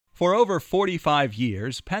For over 45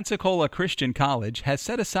 years, Pensacola Christian College has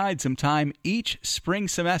set aside some time each spring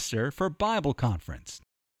semester for Bible conference.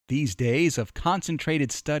 These days of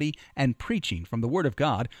concentrated study and preaching from the Word of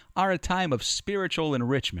God are a time of spiritual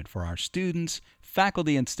enrichment for our students,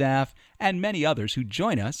 faculty and staff, and many others who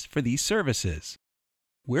join us for these services.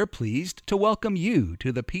 We're pleased to welcome you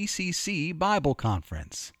to the PCC Bible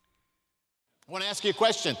Conference. I want to ask you a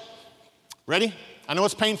question. Ready? I know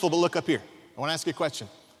it's painful, but look up here. I want to ask you a question.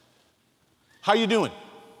 How are you doing?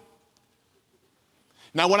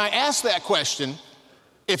 Now, when I asked that question,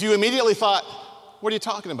 if you immediately thought, what are you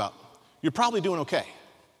talking about? You're probably doing okay,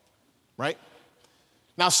 right?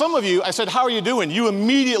 Now, some of you, I said, how are you doing? You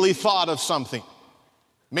immediately thought of something.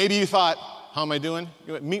 Maybe you thought, how am I doing?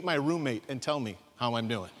 Meet my roommate and tell me how I'm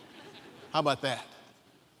doing. How about that?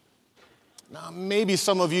 Now, maybe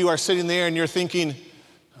some of you are sitting there and you're thinking,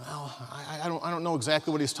 well, I don't know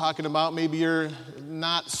exactly what he's talking about. Maybe you're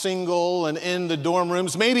not single and in the dorm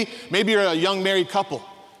rooms. Maybe you're a young married couple.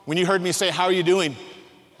 When you heard me say, how are you doing?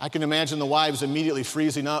 I can imagine the wives immediately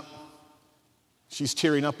freezing up. She's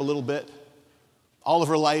tearing up a little bit. All of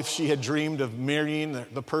her life, she had dreamed of marrying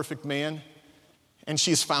the perfect man, and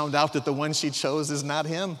she's found out that the one she chose is not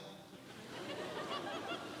him.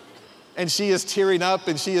 And she is tearing up,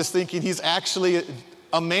 and she is thinking, he's actually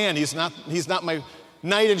a man. He's not my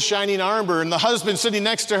knight in shining armor. And the husband sitting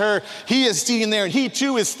next to her, he is sitting there, and he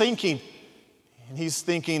too is thinking. And he's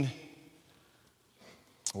thinking,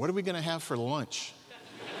 what are we going to have for lunch?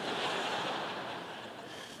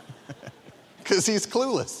 Because he's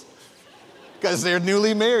clueless. Because they're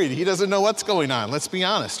newly married. He doesn't know what's going on. Let's be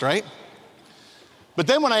honest, right? But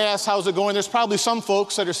then when I ask how's it going, there's probably some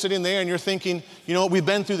folks that are sitting there and you're thinking, you know, we've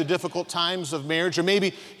been through the difficult times of marriage, or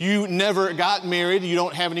maybe you never got married, you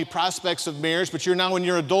don't have any prospects of marriage, but you're now in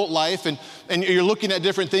your adult life and you're looking at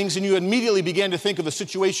different things and you immediately began to think of a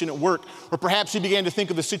situation at work, or perhaps you began to think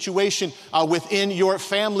of a situation within your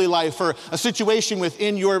family life, or a situation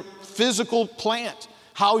within your physical plant,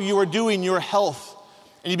 how you are doing, your health,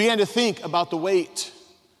 and you began to think about the weight.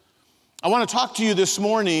 I want to talk to you this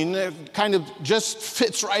morning. It kind of just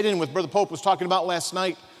fits right in with Brother Pope was talking about last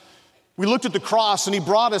night. We looked at the cross and he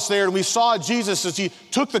brought us there, and we saw Jesus as he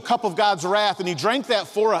took the cup of God's wrath and he drank that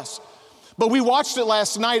for us. But we watched it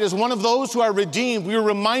last night as one of those who are redeemed. We were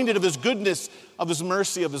reminded of his goodness, of his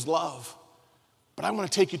mercy, of his love. But I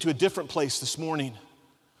want to take you to a different place this morning.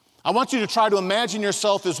 I want you to try to imagine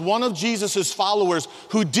yourself as one of Jesus' followers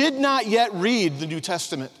who did not yet read the New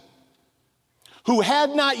Testament, who had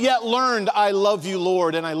not yet learned, I love you,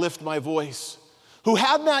 Lord, and I lift my voice, who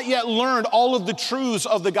had not yet learned all of the truths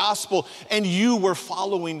of the gospel, and you were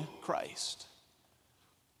following Christ.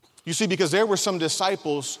 You see, because there were some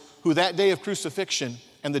disciples who that day of crucifixion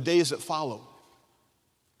and the days that followed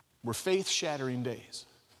were faith-shattering days.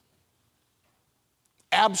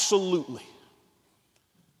 Absolutely.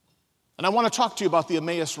 And I want to talk to you about the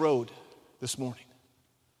Emmaus Road this morning.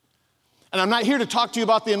 And I'm not here to talk to you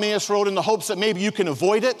about the Emmaus Road in the hopes that maybe you can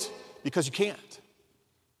avoid it, because you can't.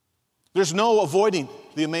 There's no avoiding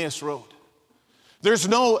the Emmaus Road. There's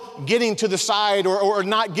no getting to the side or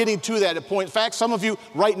not getting to that point. In fact, some of you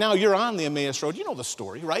right now, you're on the Emmaus Road. You know the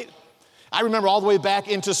story, right? I remember all the way back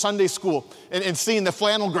into Sunday school and seeing the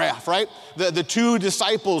flannel graph, right? The two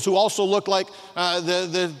disciples who also looked like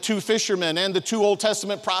the two fishermen and the two Old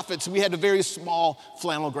Testament prophets. We had a very small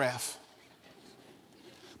flannel graph.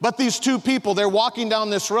 But these two people, they're walking down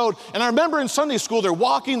this road. And I remember in Sunday school, they're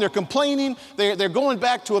walking, they're complaining, they're going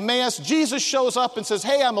back to Emmaus. Jesus shows up and says,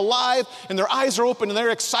 hey, I'm alive. And their eyes are open and they're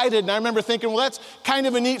excited. And I remember thinking, well, that's kind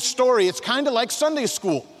of a neat story. It's kind of like Sunday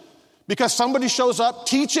school, because somebody shows up,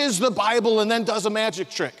 teaches the Bible, and then does a magic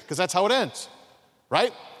trick, because that's how it ends,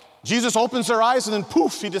 right? Jesus opens their eyes and then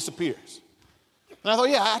poof, he disappears. And I thought,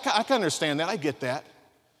 yeah, I can understand that. I get that.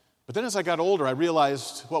 But then as I got older, I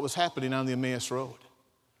realized what was happening on the Emmaus Road.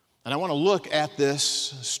 And I want to look at this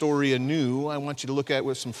story anew. I want you to look at it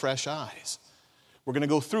with some fresh eyes. We're going to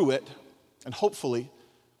go through it and hopefully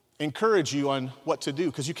encourage you on what to do,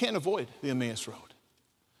 because you can't avoid the Emmaus Road.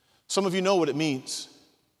 Some of you know what it means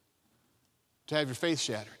to have your faith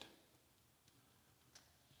shattered.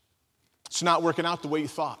 It's not working out the way you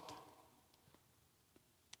thought.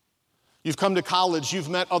 You've come to college, you've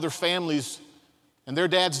met other families, and their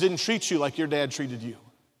dads didn't treat you like your dad treated you.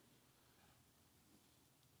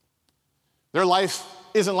 Their life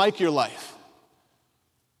isn't like your life.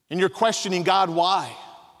 And you're questioning God, why?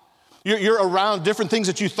 You're around different things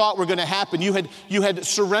that you thought were going to happen. You had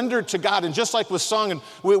surrendered to God. And just like was sung, and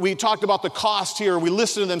we talked about the cost here, we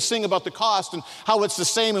listened to them sing about the cost and how it's the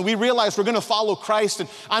same. And we realized we're going to follow Christ. And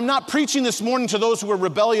I'm not preaching this morning to those who are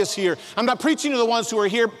rebellious here. I'm not preaching to the ones who are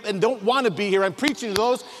here and don't want to be here. I'm preaching to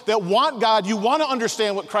those that want God. You want to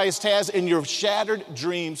understand what Christ has, and your shattered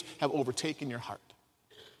dreams have overtaken your heart.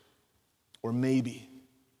 Or maybe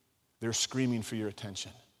they're screaming for your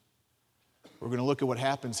attention. We're going to look at what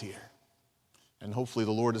happens here. And hopefully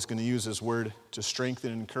the Lord is going to use his word to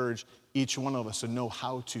strengthen and encourage each one of us to know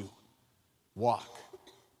how to walk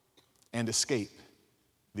and escape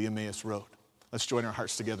the Emmaus road. Let's join our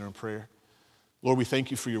hearts together in prayer. Lord, we thank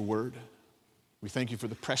you for your word. We thank you for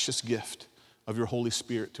the precious gift of your Holy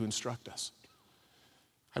Spirit to instruct us.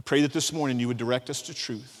 I pray that this morning you would direct us to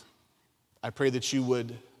truth. I pray that you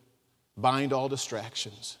would bind all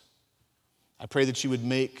distractions. I pray that you would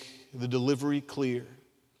make the delivery clear.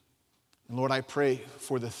 And Lord, I pray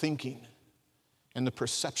for the thinking and the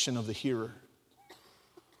perception of the hearer.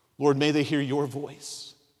 Lord, may they hear your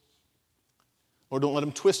voice. Lord, don't let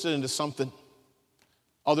them twist it into something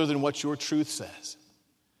other than what your truth says.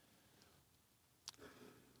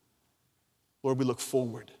 Lord, we look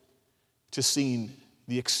forward to seeing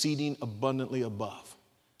the exceeding abundantly above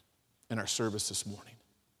in our service this morning.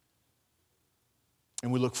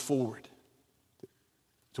 And we look forward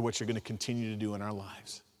to what you're going to continue to do in our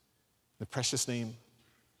lives. In the precious name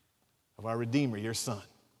of our Redeemer, your Son,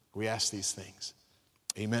 we ask these things.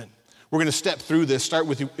 Amen. We're going to step through this. Start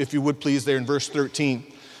with, if you would please, there in verse 13.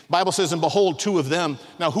 The Bible says, and behold, two of them.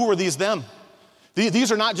 Now, who are these them?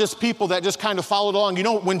 These are not just people that just kind of followed along. You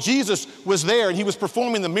know, when Jesus was there and he was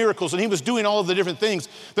performing the miracles and he was doing all of the different things,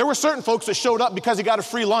 there were certain folks that showed up because he got a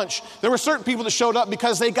free lunch. There were certain people that showed up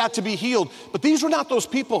because they got to be healed. But these were not those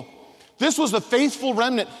people. This was the faithful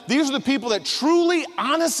remnant. These are the people that truly,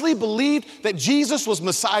 honestly believed that Jesus was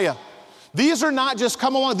Messiah. These are not just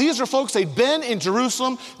come along. These are folks, they'd been in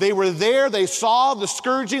Jerusalem. They were there. They saw the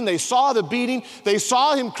scourging. They saw the beating. They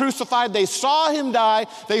saw him crucified. They saw him die.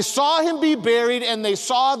 They saw him be buried. And they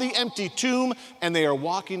saw the empty tomb. And they are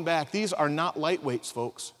walking back. These are not lightweights,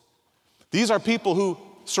 folks. These are people who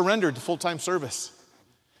surrendered to full-time service.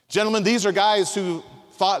 Gentlemen, these are guys who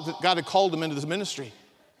thought that God had called them into this ministry.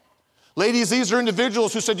 Ladies, these are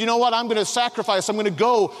individuals who said, you know what, I'm going to sacrifice, I'm going to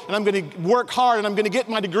go, and I'm going to work hard, and I'm going to get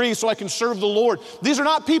my degree so I can serve the Lord. These are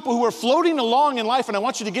not people who are floating along in life, and I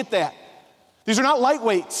want you to get that. These are not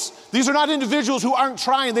lightweights. These are not individuals who aren't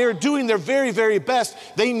trying. They are doing their very, very best.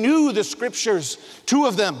 They knew the scriptures. Two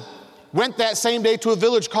of them went that same day to a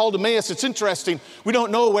village called Emmaus. It's interesting. We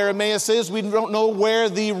don't know where Emmaus is. We don't know where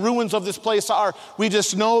the ruins of this place are. We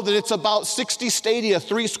just know that it's about 60 stadia,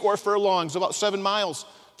 60 furlongs, about 7 miles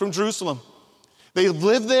from Jerusalem. They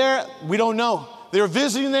lived there, we don't know. They were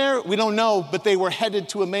visiting there, we don't know, but they were headed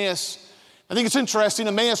to Emmaus. I think it's interesting.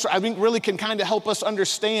 Emmaus, I think, really can kind of help us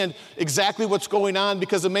understand exactly what's going on,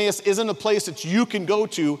 because Emmaus isn't a place that you can go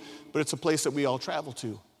to, but it's a place that we all travel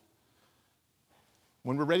to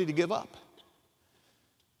when we're ready to give up.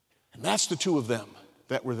 And that's the two of them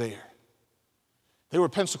that were there. They were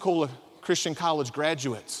Pensacola Christian College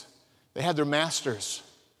graduates. They had their masters.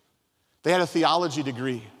 They had a theology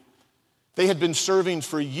degree. They had been serving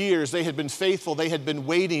for years. They had been faithful. They had been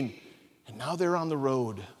waiting. And now they're on the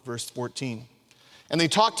road, verse 14. And they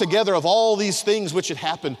talked together of all these things which had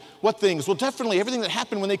happened. What things? Well, definitely everything that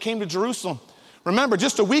happened when they came to Jerusalem. Remember,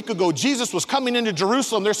 just a week ago, Jesus was coming into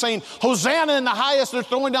Jerusalem. They're saying, Hosanna in the highest. They're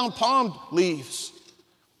throwing down palm leaves.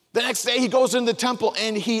 The next day he goes into the temple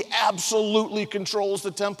and he absolutely controls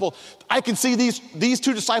the temple. I can see these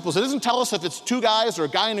two disciples. It doesn't tell us if it's two guys or a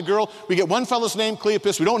guy and a girl. We get one fellow's name,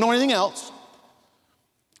 Cleopas. We don't know anything else.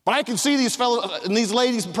 But I can see these fellows and these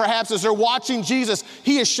ladies perhaps as they're watching Jesus.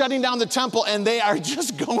 He is shutting down the temple and they are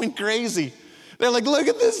just going crazy. They're like, look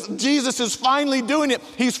at this. Jesus is finally doing it.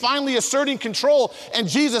 He's finally asserting control. And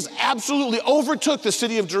Jesus absolutely overtook the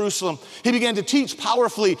city of Jerusalem. He began to teach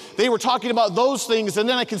powerfully. They were talking about those things. And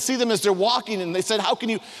then I can see them as they're walking. And they said, how can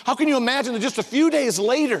you imagine that just a few days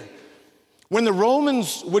later, when the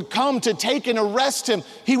Romans would come to take and arrest him,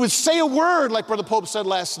 he would say a word like Brother Pope said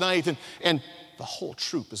last night. And the whole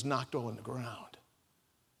troop is knocked on the ground.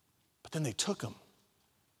 But then they took him.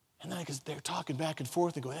 And then they're talking back and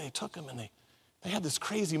forth. They go, hey, they took him and they had this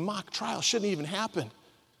crazy mock trial. Shouldn't even happen.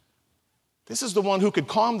 This is the one who could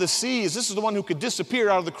calm the seas. This is the one who could disappear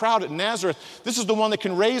out of the crowd at Nazareth. This is the one that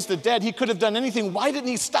can raise the dead. He could have done anything. Why didn't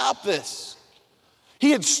he stop this? He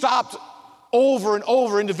had stopped over and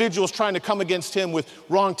over individuals trying to come against him with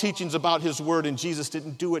wrong teachings about his word, and Jesus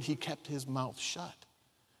didn't do it. He kept his mouth shut.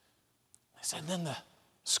 I said, then the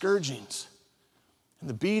scourgings. and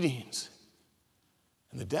the beatings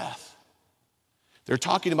and the death. They're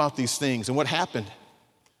talking about these things, and what happened?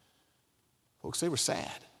 Folks, they were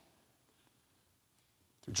sad.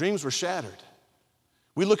 Their dreams were shattered.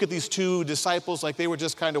 We look at these two disciples like they were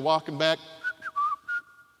just kind of walking back.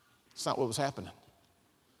 It's not what was happening.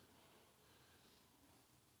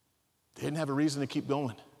 They didn't have a reason to keep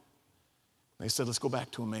going. They said, let's go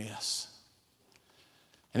back to Emmaus.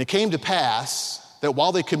 And it came to pass that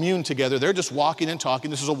while they communed together, they're just walking and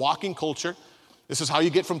talking. This is a walking culture. This is how you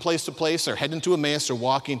get from place to place. They're heading to Emmaus, they're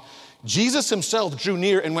walking. Jesus himself drew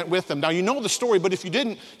near and went with them. Now, you know the story, but if you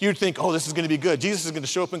didn't, you'd think, oh, this is going to be good. Jesus is going to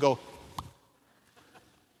show up and go,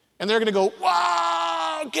 and they're going to go,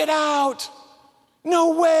 wow, get out.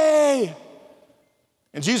 No way.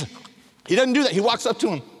 And Jesus, he doesn't do that. He walks up to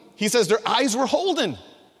him. He says their eyes were holden.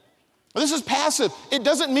 This is passive. It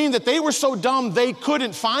doesn't mean that they were so dumb they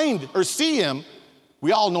couldn't find or see him.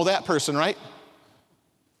 We all know that person, right?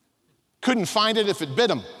 Couldn't find it if it bit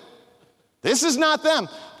them. This is not them.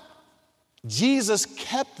 Jesus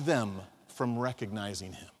kept them from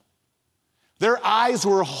recognizing him. Their eyes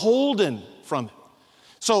were holden from him.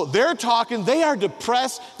 So they're talking, they are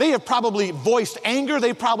depressed, they have probably voiced anger,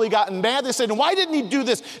 they've probably gotten mad. They said, why didn't he do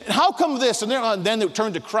this? And how come this? And then they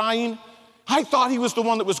turned to crying. I thought he was the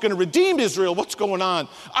one that was going to redeem Israel. What's going on?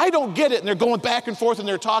 I don't get it. And they're going back and forth and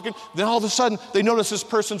they're talking. Then all of a sudden, they notice this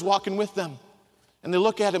person's walking with them. And they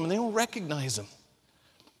look at him and they don't recognize him.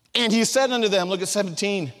 And he said unto them, look at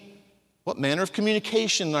 17, what manner of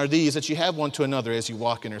communication are these that you have one to another as you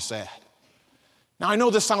walk and are sad? Now, I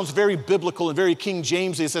know this sounds very biblical and very King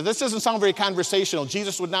James. He said, this doesn't sound very conversational.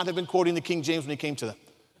 Jesus would not have been quoting the King James when he came to them.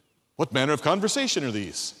 What manner of conversation are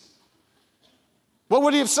these? What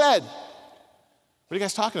would he have said? What are you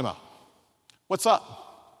guys talking about? What's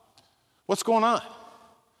up? What's going on?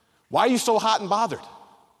 Why are you so hot and bothered?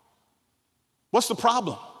 What's the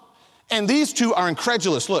problem? And these two are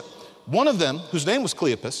incredulous. Look, one of them, whose name was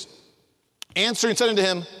Cleopas, answering said unto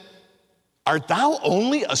him, art thou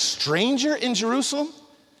only a stranger in Jerusalem?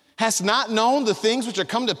 Hast not known the things which are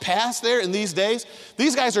come to pass there in these days?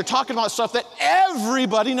 These guys are talking about stuff that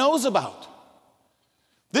everybody knows about.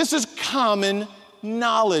 This is common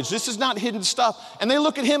knowledge. This is not hidden stuff. And they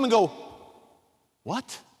look at him and go,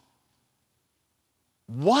 what?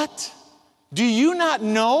 What? Do you not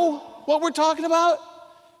know what we're talking about?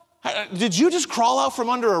 Did you just crawl out from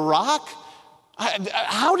under a rock?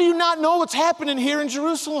 How do you not know what's happening here in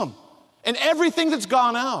Jerusalem? And everything that's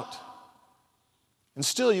gone out. And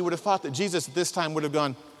still you would have thought that Jesus at this time would have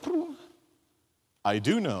gone, I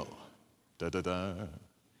do know. Da, da, da.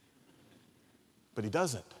 But he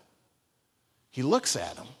doesn't. He looks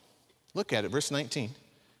at him. Look at it, verse 19.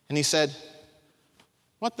 And he said,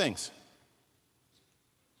 what things?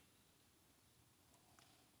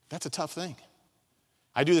 That's a tough thing.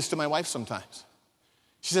 I do this to my wife sometimes.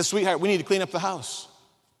 She says, sweetheart, we need to clean up the house.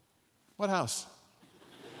 What house?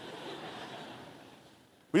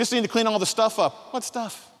 We just need to clean all the stuff up. What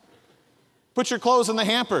stuff? Put your clothes in the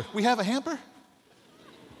hamper. We have a hamper?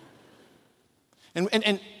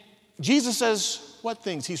 And Jesus says, what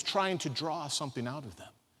things? He's trying to draw something out of them.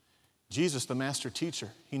 Jesus, the master teacher,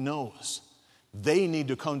 he knows they need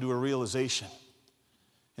to come to a realization.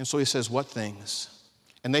 And so he says, what things?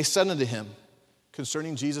 And they said unto him,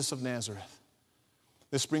 concerning Jesus of Nazareth.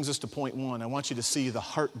 This brings us to point one. I want you to see the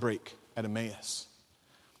heartbreak at Emmaus.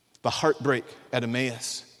 The heartbreak at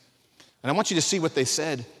Emmaus. And I want you to see what they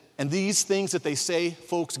said. And these things that they say,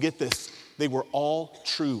 folks, get this, they were all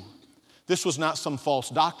true. This was not some false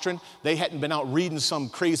doctrine. They hadn't been out reading some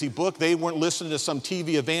crazy book. They weren't listening to some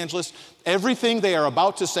TV evangelist. Everything they are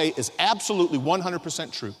about to say is absolutely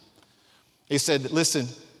 100% true. They said, listen,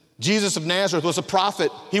 Jesus of Nazareth was a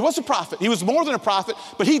prophet. He was a prophet. He was more than a prophet,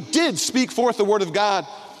 but he did speak forth the word of God.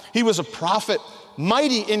 He was a prophet.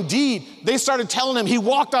 Mighty indeed. They started telling him he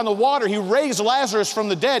walked on the water. He raised Lazarus from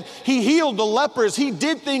the dead. He healed the lepers. He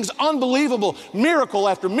did things unbelievable. Miracle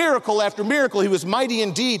after miracle after miracle. He was mighty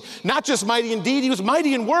indeed. Not just mighty indeed, he was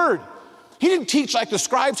mighty in word. He didn't teach like the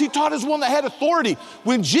scribes. He taught as one that had authority.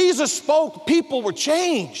 When Jesus spoke, people were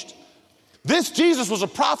changed. This Jesus was a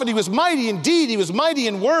prophet. He was mighty indeed. He was mighty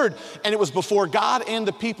in word. And it was before God and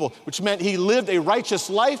the people, which meant he lived a righteous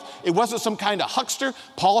life. It wasn't some kind of huckster.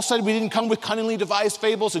 Paul said we didn't come with cunningly devised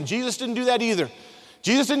fables, and Jesus didn't do that either.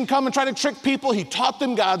 Jesus didn't come and try to trick people. He taught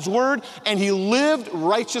them God's word, and he lived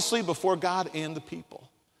righteously before God and the people.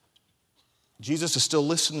 Jesus is still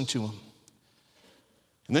listening to him.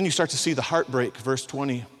 And then you start to see the heartbreak, verse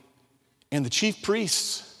 20. And the chief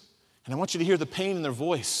priests, and I want you to hear the pain in their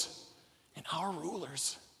voice, and our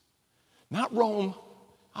rulers, not Rome,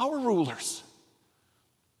 our rulers.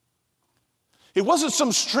 It wasn't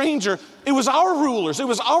some stranger. It was our rulers. It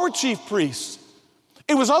was our chief priests.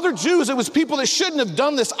 It was other Jews. It was people that shouldn't have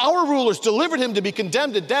done this. Our rulers delivered him to be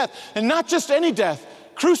condemned to death, and not just any death,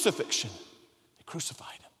 crucifixion. They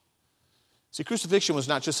crucified him. See, crucifixion was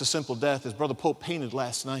not just a simple death, as Brother Pope painted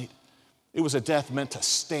last night. It was a death meant to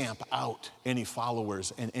stamp out any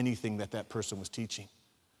followers and anything that that person was teaching.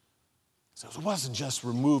 So it wasn't just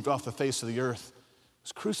removed off the face of the earth. It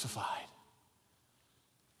was crucified.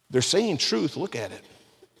 They're saying truth. Look at it.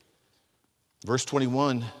 Verse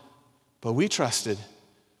 21, but we trusted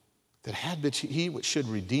that had been he which should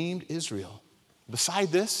redeem Israel.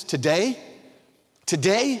 Beside this, today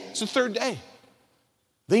is the third day.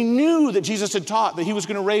 They knew that Jesus had taught that he was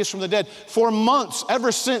going to raise from the dead. For months,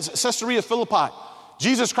 ever since Caesarea Philippi,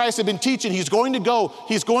 Jesus Christ had been teaching, he's going to go,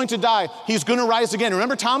 he's going to die, he's going to rise again.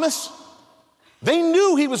 Remember Thomas? They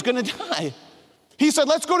knew he was going to die. He said,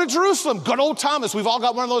 let's go to Jerusalem. Good old Thomas. We've all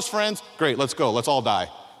got one of those friends. Great, let's go. Let's all die.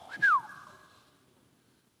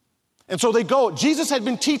 And so they go. Jesus had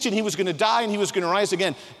been teaching he was going to die and he was going to rise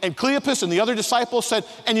again. And Cleopas and the other disciples said,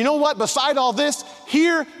 and you know what? Beside all this,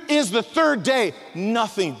 here is the third day.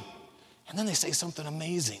 Nothing. And then they say something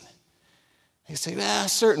amazing. They say,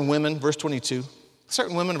 certain women, verse 22,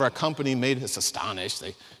 certain women of our company made us astonished.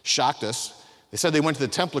 They shocked us. They said they went to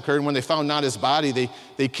the sepulcher, and when they found not his body,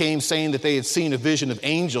 they came saying that they had seen a vision of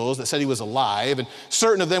angels that said he was alive. And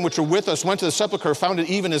certain of them which were with us went to the sepulcher, found it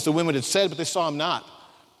even as the women had said, but they saw him not.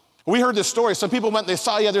 We heard this story. Some people went and they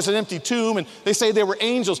saw, there's an empty tomb, and they say they were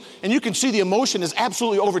angels. And you can see the emotion has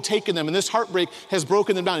absolutely overtaken them, and this heartbreak has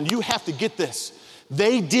broken them down. And you have to get this.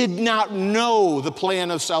 They did not know the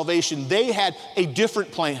plan of salvation. They had a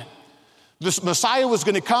different plan. This Messiah was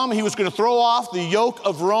going to come. He was going to throw off the yoke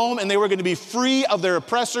of Rome, and they were going to be free of their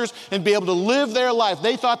oppressors and be able to live their life.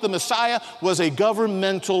 They thought the Messiah was a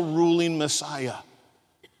governmental ruling Messiah,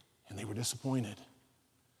 and they were disappointed.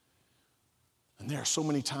 And there are so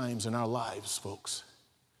many times in our lives, folks,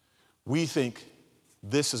 we think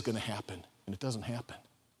this is going to happen, and it doesn't happen.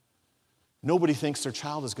 Nobody thinks their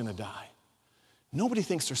child is going to die. Nobody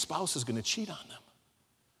thinks their spouse is going to cheat on them.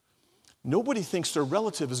 Nobody thinks their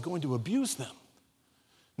relative is going to abuse them.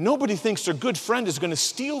 Nobody thinks their good friend is going to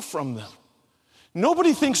steal from them.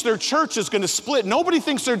 Nobody thinks their church is going to split. Nobody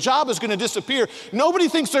thinks their job is going to disappear. Nobody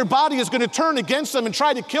thinks their body is going to turn against them and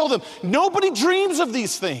try to kill them. Nobody dreams of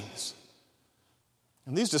these things.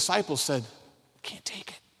 And these disciples said, can't take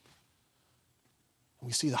it. And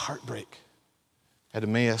we see the heartbreak at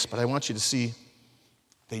Emmaus, but I want you to see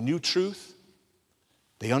they knew truth.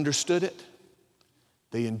 They understood it.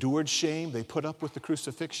 They endured shame. They put up with the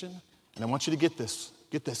crucifixion. And I want you to get this.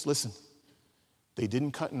 Get this. Listen. They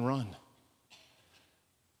didn't cut and run.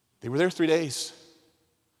 They were there 3 days.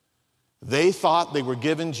 They thought they were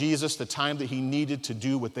giving Jesus the time that he needed to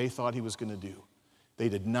do what they thought he was going to do. They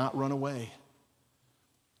did not run away.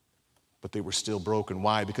 But they were still broken.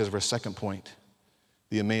 Why? Because of our second point,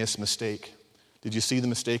 the Emmaus mistake. Did you see the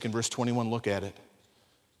mistake in verse 21? Look at it.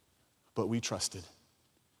 But we trusted.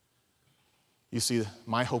 You see,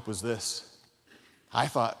 my hope was this. I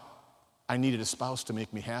thought I needed a spouse to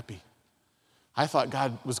make me happy. I thought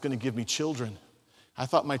God was going to give me children. I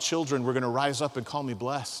thought my children were going to rise up and call me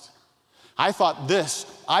blessed. I thought this.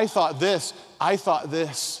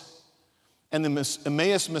 And the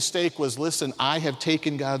Emmaus mistake was, listen, I have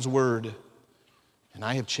taken God's word and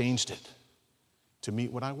I have changed it to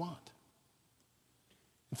meet what I want.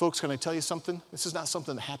 And folks, can I tell you something? This is not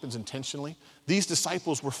something that happens intentionally. These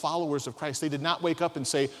disciples were followers of Christ. They did not wake up and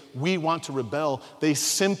say, we want to rebel. They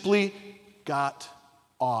simply got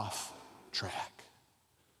off track.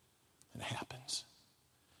 And it happens.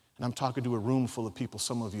 And I'm talking to a room full of people,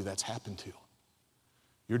 some of you that's happened to.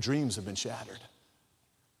 Your dreams have been shattered.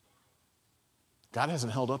 God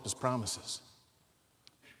hasn't held up his promises.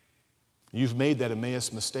 You've made that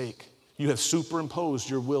Emmaus mistake. You have superimposed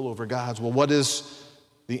your will over God's. Well, what is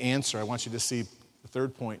the answer? I want you to see the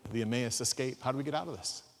third point, the Emmaus escape. How do we get out of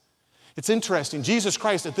this? It's interesting. Jesus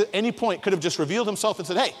Christ at any point could have just revealed himself and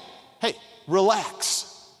said, hey,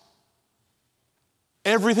 relax.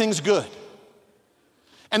 Everything's good.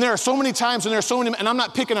 And there are so many times, and I'm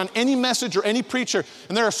not picking on any message or any preacher,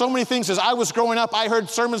 and there are so many things. As I was growing up, I heard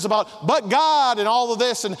sermons about, but God, and all of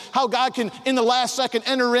this, and how God can, in the last second,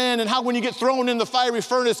 enter in, and how when you get thrown in the fiery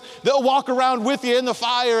furnace, they'll walk around with you in the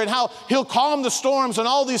fire, and how he'll calm the storms, and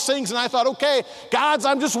all these things. And I thought, okay,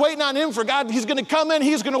 I'm just waiting on him for God. He's going to come in,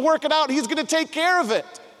 he's going to work it out, he's going to take care of it.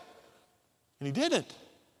 And he didn't.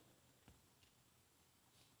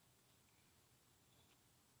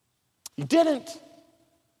 He didn't.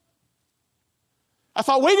 I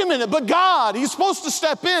thought, wait a minute, but God, he's supposed to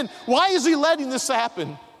step in. Why is he letting this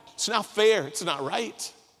happen? It's not fair. It's not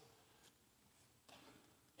right.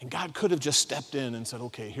 And God could have just stepped in and said,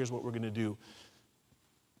 okay, here's what we're going to do.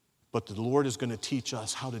 But the Lord is going to teach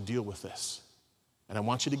us how to deal with this. And I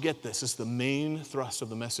want you to get this. This is the main thrust of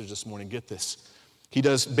the message this morning. Get this. He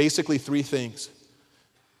does basically three things.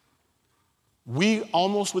 We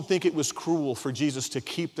almost would think it was cruel for Jesus to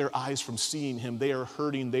keep their eyes from seeing him. They are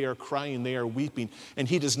hurting, they are crying, they are weeping. And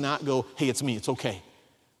he does not go, hey, it's me, it's okay.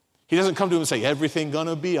 He doesn't come to him and say, everything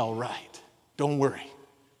gonna be all right. Don't worry,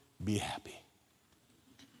 be happy.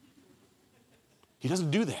 He doesn't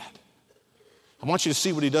do that. I want you to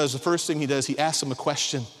see what he does. The first thing he does, he asks him a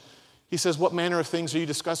question. He says, what manner of things are you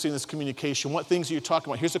discussing in this communication? What things are you talking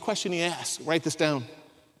about? Here's the question he asks. Write this down.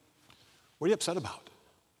 What are you upset about?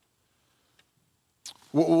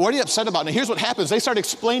 What are you upset about? Now here's what happens. They start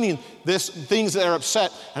explaining things that are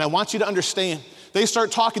upset, and I want you to understand. They start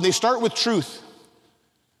talking. They start with truth.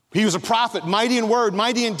 He was a prophet, mighty in word,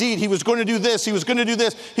 mighty in deed. He was going to do this. He was going to do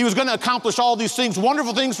this. He was going to accomplish all these things.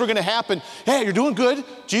 Wonderful things were going to happen. Hey, you're doing good.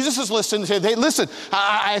 Jesus is listening. Hey, listen,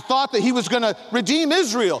 I thought that he was going to redeem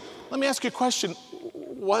Israel. Let me ask you a question.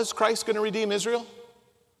 Was Christ going to redeem Israel?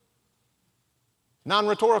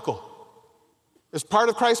 Non-rhetorical. Is part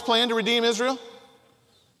of Christ's plan to redeem Israel?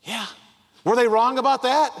 Yeah. Were they wrong about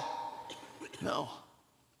that? No.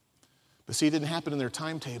 But see, it didn't happen in their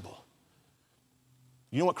timetable.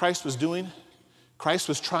 You know what Christ was doing? Christ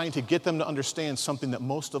was trying to get them to understand something that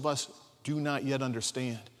most of us do not yet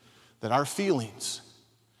understand, that our feelings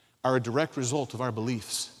are a direct result of our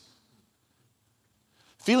beliefs.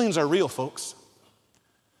 Feelings are real, folks.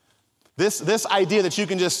 This idea that you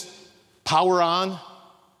can just power on,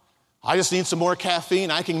 I just need some more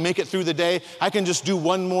caffeine, I can make it through the day, I can just do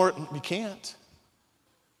one more, you can't.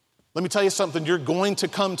 Let me tell you something, you're going to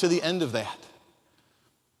come to the end of that.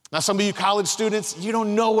 Now, some of you college students, you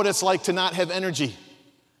don't know what it's like to not have energy.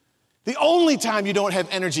 The only time you don't have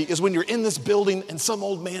energy is when you're in this building and some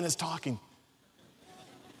old man is talking.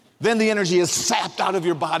 Then the energy is sapped out of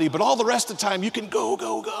your body, but all the rest of the time you can go,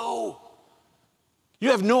 go, go. You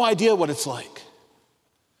have no idea what it's like.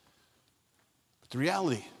 But the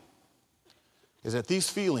reality is that these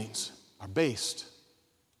feelings are based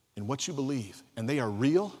in what you believe, and they are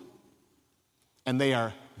real, and they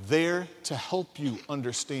are there to help you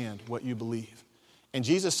understand what you believe. And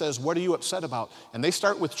Jesus says, what are you upset about? And they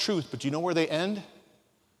start with truth, but you know where they end?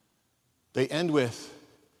 They end with,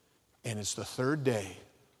 and it's the third day,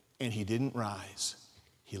 and he didn't rise.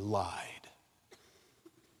 He lied.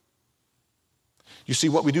 You see,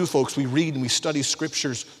 what we do, folks, we read and we study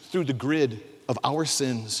scriptures through the grid of our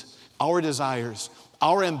sins, our desires,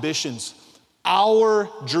 our ambitions, our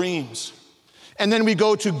dreams. And then we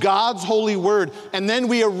go to God's holy word, and then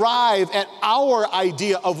we arrive at our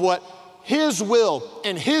idea of what his will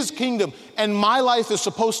and his kingdom and my life is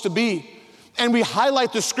supposed to be. And we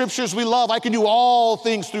highlight the scriptures we love. I can do all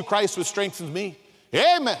things through Christ who strengthens me.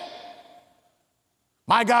 Amen.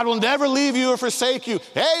 My God will never leave you or forsake you.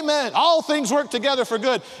 Amen. All things work together for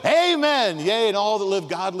good. Amen. Yea, and all that live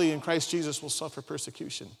godly in Christ Jesus will suffer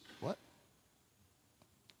persecution. What?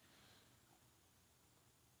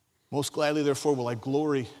 Most gladly, therefore, will I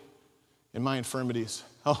glory in my infirmities.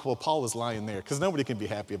 Oh, well, Paul was lying there, because nobody can be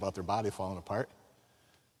happy about their body falling apart.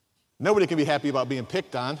 Nobody can be happy about being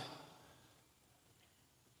picked on.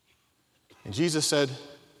 And Jesus said,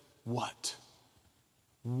 what?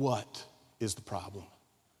 What is the problem?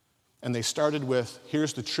 And they started with,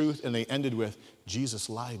 here's the truth, and they ended with, Jesus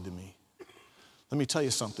lied to me. Let me tell you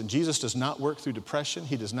something. Jesus does not work through depression.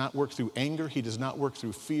 He does not work through anger. He does not work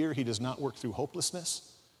through fear. He does not work through hopelessness.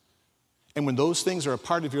 And when those things are a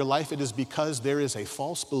part of your life, it is because there is a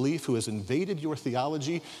false belief who has invaded your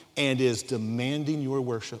theology and is demanding your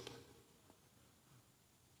worship.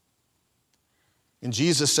 And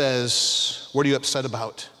Jesus says, what are you upset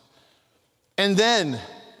about? And then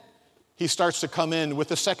he starts to come in with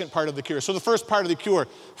the second part of the cure. So the first part of the cure,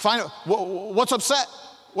 find out what's upset.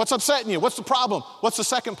 What's upsetting you? What's the problem? What's the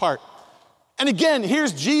second part? And again,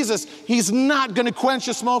 here's Jesus. He's not going to quench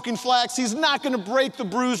a smoking flax. He's not going to break the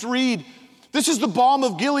bruised reed. This is the balm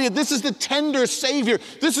of Gilead. This is the tender Savior.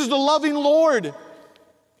 This is the loving Lord.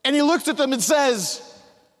 And he looks at them and says,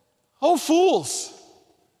 oh, fools,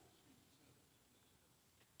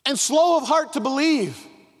 and slow of heart to believe.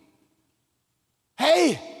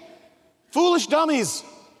 Hey, foolish dummies,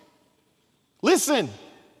 listen.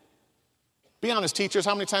 Be honest, teachers,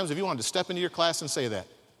 how many times have you wanted to step into your class and say that?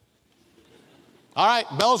 All right,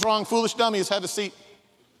 bell's rung, foolish dummies, have a seat.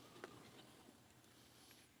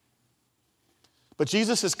 But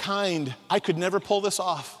Jesus is kind. I could never pull this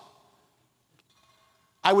off.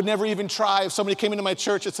 I would never even try if somebody came into my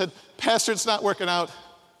church and said, Pastor, it's not working out.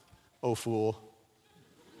 Oh, fool.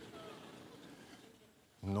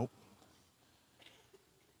 Nope.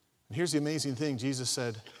 And here's the amazing thing. Jesus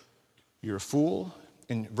said, you're a fool.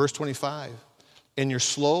 In verse 25, and you're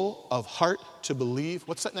slow of heart to believe.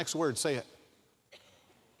 What's that next word? Say it.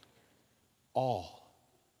 All.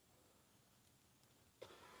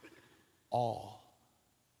 All.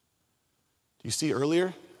 Do you see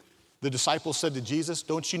earlier? The disciples said to Jesus,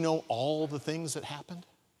 don't you know all the things that happened?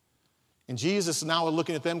 And Jesus is now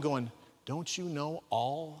looking at them going, don't you know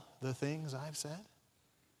all the things I've said?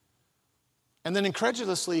 And then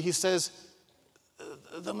incredulously he says,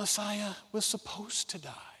 the Messiah was supposed to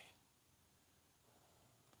die.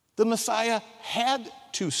 The Messiah had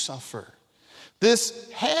to suffer.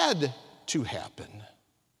 This had to happen.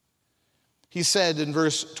 He said in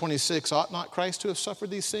verse 26, ought not Christ to have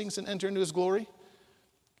suffered these things and enter into his glory?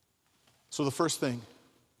 So the first thing,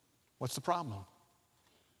 what's the problem?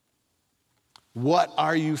 What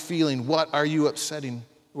are you feeling? What are you upsetting?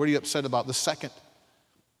 What are you upset about? The second,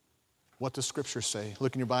 what does Scripture say?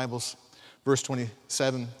 Look in your Bibles. Verse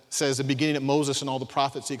 27 says, the beginning of Moses and all the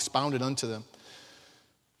prophets, he expounded unto them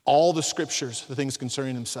all the Scriptures, the things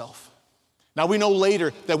concerning himself. Now we know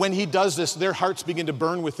later that when he does this, their hearts begin to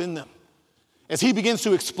burn within them. As he begins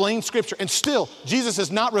to explain Scripture, and still, Jesus is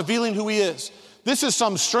not revealing who he is. This is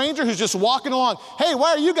some stranger who's just walking along. Hey,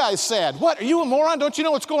 why are you guys sad? What, are you a moron? Don't you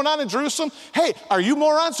know what's going on in Jerusalem? Hey, are you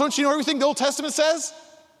morons? Don't you know everything the Old Testament says?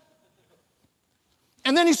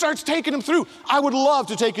 And then he starts taking them through. I would love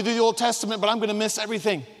to take you through the Old Testament, but I'm going to miss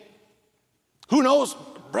everything. Who knows?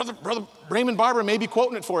 Brother Raymond Barber may be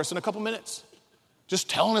quoting it for us in a couple minutes. Just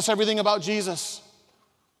telling us everything about Jesus.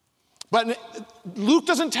 But Luke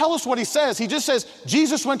doesn't tell us what he says. He just says,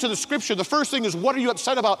 Jesus went to the Scripture. The first thing is, what are you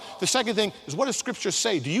upset about? The second thing is, what does Scripture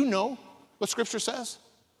say? Do you know what Scripture says?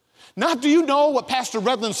 Not do you know what Pastor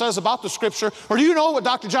Redland says about the Scripture, or do you know what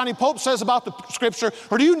Dr. Johnny Pope says about the Scripture,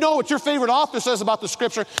 or do you know what your favorite author says about the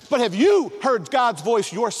Scripture, but have you heard God's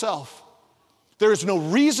voice yourself? There is no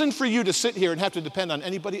reason for you to sit here and have to depend on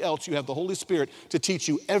anybody else. You have the Holy Spirit to teach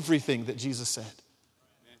you everything that Jesus said.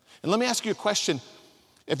 And let me ask you a question.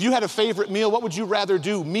 If you had a favorite meal, what would you rather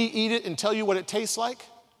do? Me eat it and tell you what it tastes like?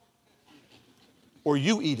 Or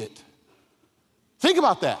you eat it? Think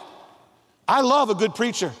about that. I love a good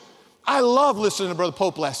preacher. I love listening to Brother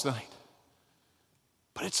Pope last night.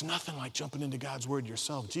 But it's nothing like jumping into God's Word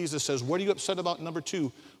yourself. Jesus says, what are you upset about? Number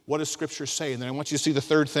two, what does Scripture say? And then I want you to see the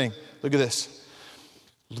third thing. Look at this.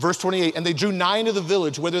 Verse 28, and they drew nigh into the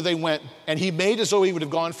village whither they went, and he made as though he would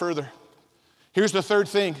have gone further. Here's the third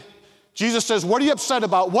thing. Jesus says, what are you upset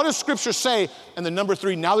about? What does Scripture say? And then number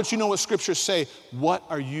three, now that you know what Scriptures say, what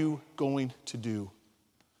are you going to do?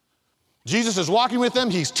 Jesus is walking with them.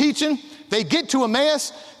 He's teaching. They get to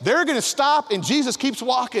Emmaus. They're going to stop, and Jesus keeps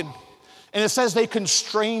walking. And it says they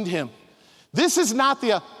constrained him. This is not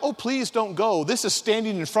the, oh, please don't go. This is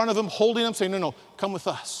standing in front of him, holding him, saying, no, come with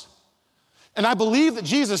us. And I believe that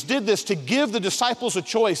Jesus did this to give the disciples a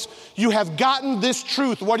choice. You have gotten this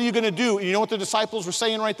truth. What are you going to do? And you know what the disciples were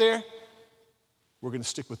saying right there? We're going to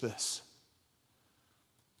stick with this.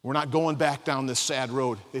 We're not going back down this sad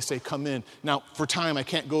road. They say, come in. Now, for time, I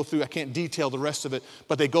can't detail the rest of it,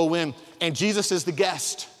 but they go in, and Jesus is the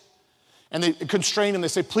guest. And they constrain him. They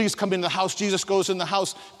say, please come into the house. Jesus goes in the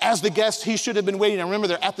house. As the guest, he should have been waiting. I remember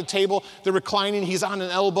they're at the table. They're reclining. He's on an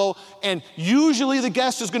elbow. And usually the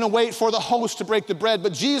guest is going to wait for the host to break the bread.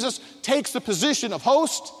 But Jesus takes the position of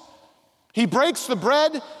host. He breaks the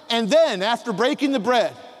bread. And then, after breaking the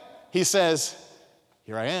bread, he says,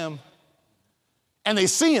 here I am. And they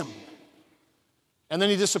see him. And then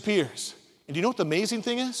he disappears. And do you know what the amazing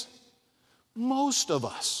thing is? Most of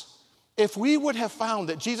us, if we would have found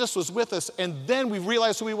that Jesus was with us and then we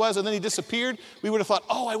realized who he was and then he disappeared, we would have thought,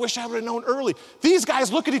 oh, I wish I would have known early. These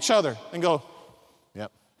guys look at each other and go,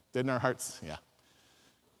 yep, dead in our hearts, yeah.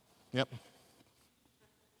 Yep.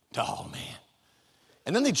 Oh, man.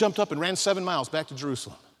 And then they jumped up and ran 7 miles back to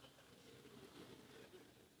Jerusalem.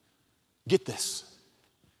 Get this,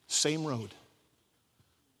 same road.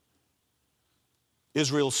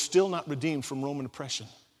 Israel's still not redeemed from Roman oppression.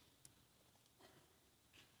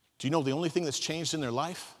 Do you know the only thing that's changed in their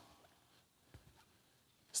life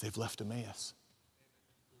is they've left Emmaus.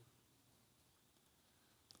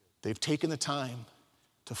 They've taken the time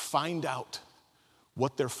to find out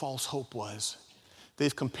what their false hope was.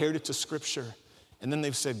 They've compared it to Scripture, and then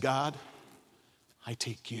they've said, God, I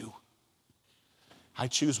take you. I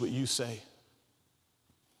choose what you say.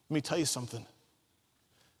 Let me tell you something.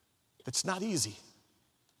 It's not easy.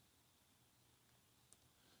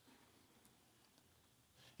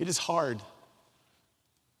 It is hard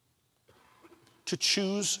to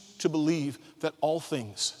choose to believe that all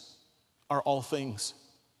things are all things.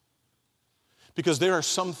 Because there are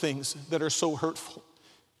some things that are so hurtful.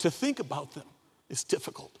 To think about them is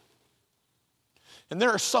difficult. And there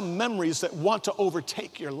are some memories that want to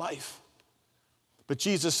overtake your life. But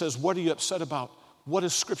Jesus says, what are you upset about? What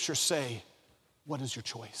does Scripture say? What is your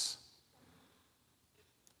choice?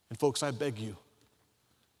 And folks, I beg you,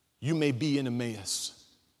 you may be in Emmaus.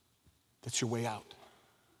 That's your way out.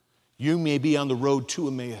 You may be on the road to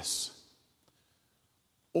Emmaus.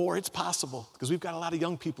 Or it's possible, because we've got a lot of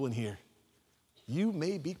young people in here, you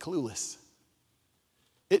may be clueless.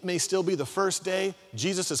 It may still be the first day.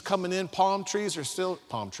 Jesus is coming in. Palm leaves are still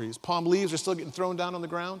getting thrown down on the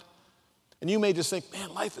ground. And you may just think,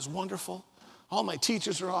 man, life is wonderful. All my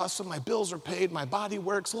teachers are awesome. My bills are paid. My body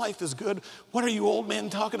works. Life is good. What are you old men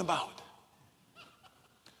talking about?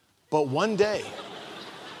 But one day,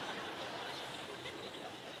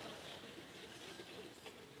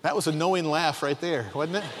 that was a knowing laugh right there,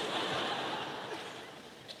 wasn't it?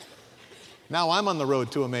 Now I'm on the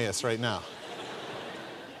road to Emmaus right now.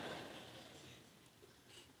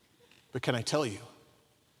 But can I tell you,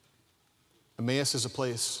 Emmaus is a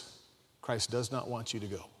place Christ does not want you to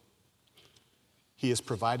go. He has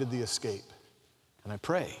provided the escape. And I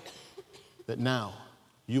pray that now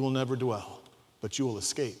you will never dwell, but you will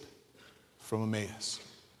escape from Emmaus,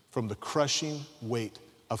 from the crushing weight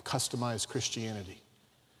of customized Christianity,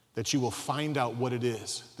 that you will find out what it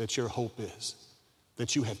is that your hope is,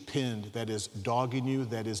 that you have pinned, that is dogging you,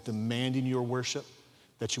 that is demanding your worship,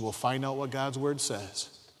 that you will find out what God's word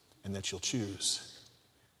says, and that you'll choose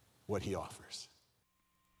what he offers.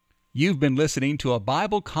 You've been listening to a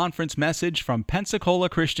Bible conference message from Pensacola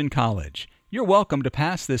Christian College. You're welcome to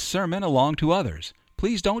pass this sermon along to others.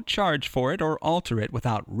 Please don't charge for it or alter it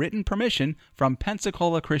without written permission from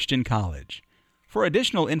Pensacola Christian College. For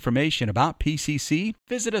additional information about PCC,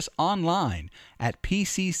 visit us online at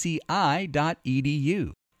pcci.edu.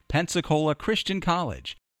 Pensacola Christian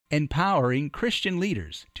College, empowering Christian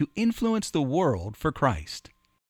leaders to influence the world for Christ.